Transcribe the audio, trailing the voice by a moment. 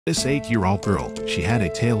This 8-year-old girl, she had a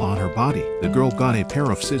tail on her body. The girl got a pair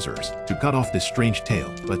of scissors to cut off this strange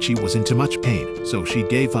tail, but she was in too much pain, so she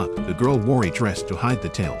gave up. The girl wore a dress to hide the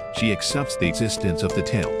tail. She accepts the existence of the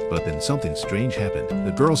tail, but then something strange happened.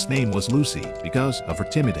 The girl's name was Lucy. Because of her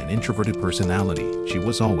timid and introverted personality, she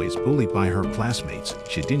was always bullied by her classmates.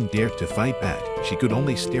 She didn't dare to fight back. She could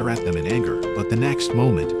only stare at them in anger. But the next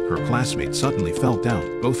moment, her classmate suddenly fell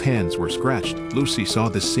down. Both hands were scratched. Lucy saw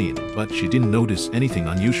this scene, but she didn't notice anything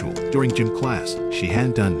unusual. During gym class, she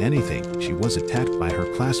hadn't done anything. She was attacked by her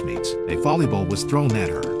classmates. A volleyball was thrown at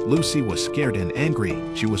her. Lucy was scared and angry.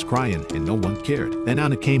 She was crying and no one cared. Then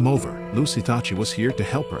Anna came over. Lucy thought she was here to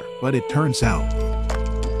help her, but it turns out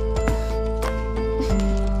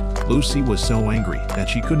Lucy was so angry that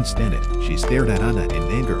she couldn't stand it. She stared at Anna in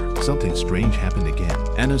anger. Something strange happened again.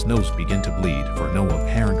 Anna's nose began to bleed for no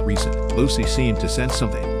apparent reason. Lucy seemed to sense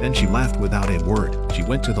something. Then she laughed without a word. She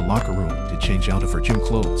went to the locker room to change out of her gym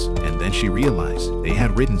clothes. And then she realized they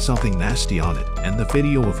had written something nasty on it. And the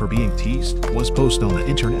video of her being teased was posted on the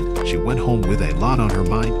internet. She went home with a lot on her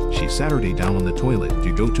mind. She sat her down on the toilet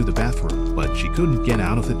to go to the bathroom, but she couldn't get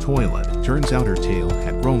out of the toilet. Turns out her tail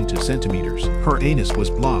had grown to centimeters. Her anus was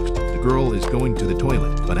blocked. The girl is going to the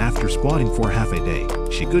toilet, but after squatting for half a day,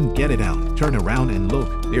 she couldn't get it out. Turn around and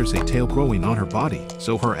look, there's a tail growing on her body,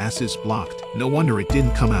 so her ass is blocked. No wonder it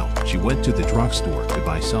didn't come out. She went to the drugstore to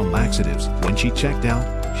buy some laxatives. When she checked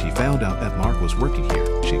out, she found out that Mark was working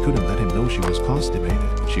here. She couldn't let him know she was constipated.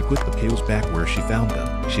 She put the pills back where she found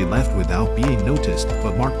them. She left without being noticed,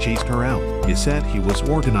 but Mark chased her out. He said he was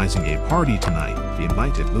organizing a party tonight. He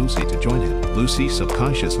invited Lucy to join him. Lucy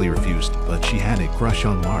subconsciously refused, but she had a crush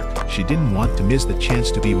on Mark. She didn't want to miss the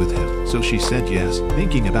chance to be with him, so she said yes.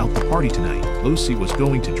 Thinking about the party tonight, Lucy was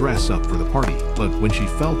going to dress up for the party, but when she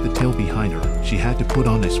felt the tail behind her, she had to put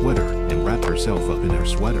on a sweater and wrap herself up in her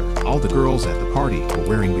sweater. All the girls at the party were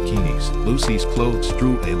wearing bikinis. Lucy's clothes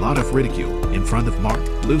drew a lot of ridicule in front of Mark.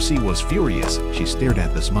 Lucy was furious. She stared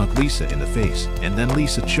at the smug Lisa in the face, and then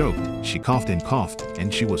Lisa choked. She coughed,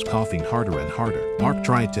 and she was coughing harder and harder. Mark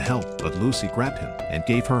tried to help, but Lucy grabbed him and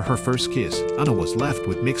gave her her first kiss. Anna was left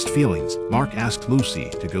with mixed feelings. Mark asked Lucy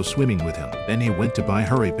to go swimming with him. Then he went to buy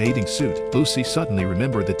her a bathing suit. Lucy suddenly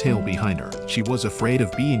remembered the tail behind her. She was afraid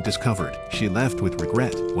of being discovered. She left with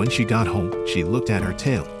regret. When she got home, she looked at her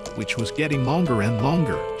tail, which was getting longer and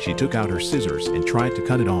longer. She took out her scissors and tried to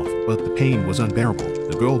cut it off, but the pain was unbearable.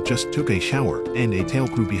 The girl just took a shower, and a tail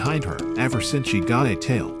grew behind her. Ever since she got a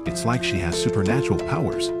tail, it's like she has supernatural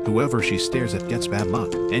powers. Whoever she stares at gets bad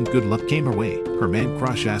luck, and good luck came her way. Her man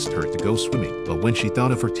crush asked her to go swimming, but when she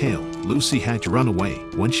thought of her tail, Lucy had to run away.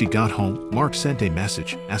 When she got home, Mark sent a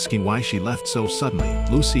message asking why she left so suddenly.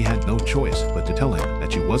 Lucy had no choice but to tell him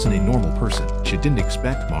that she wasn't a normal person. She didn't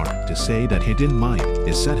expect Mark to say that he didn't mind.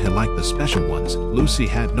 He said he liked the special ones. Lucy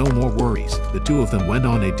had no more worries. The two of them went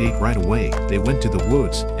on a date right away. They went to the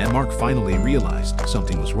woods, and Mark finally realized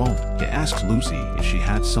something was wrong. He asked Lucy if she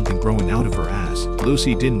had something growing out of her ass.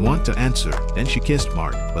 Lucy didn't want to answer. Then she kissed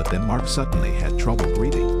Mark, but then Mark suddenly had trouble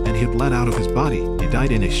breathing, and he bled out of his body. He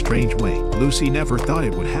died in a strange way. Lucy never thought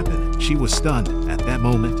it would happen. She was stunned. At that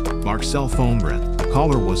moment, Mark's cell phone rang. The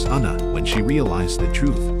caller was Anna. When she realized the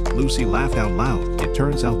truth, Lucy laughed out loud. It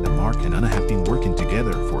turns out that Mark and Anna have been working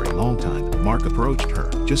together for a long time. Mark approached her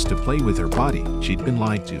just to play with her body. She'd been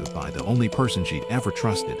lied to by the only person she'd ever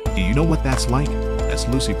trusted. Do you know what that's like? As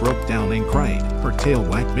Lucy broke down and cried, her tail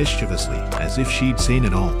wagged mischievously, as if she'd seen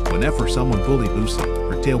it all. Whenever someone bullied Lucy,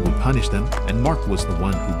 her tail would punish them, and Mark was the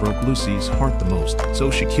one who broke Lucy's heart the most, so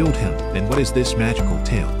she killed him. Then what is this magical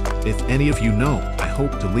tail? If any of you know, I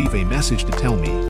hope to leave a message to tell me.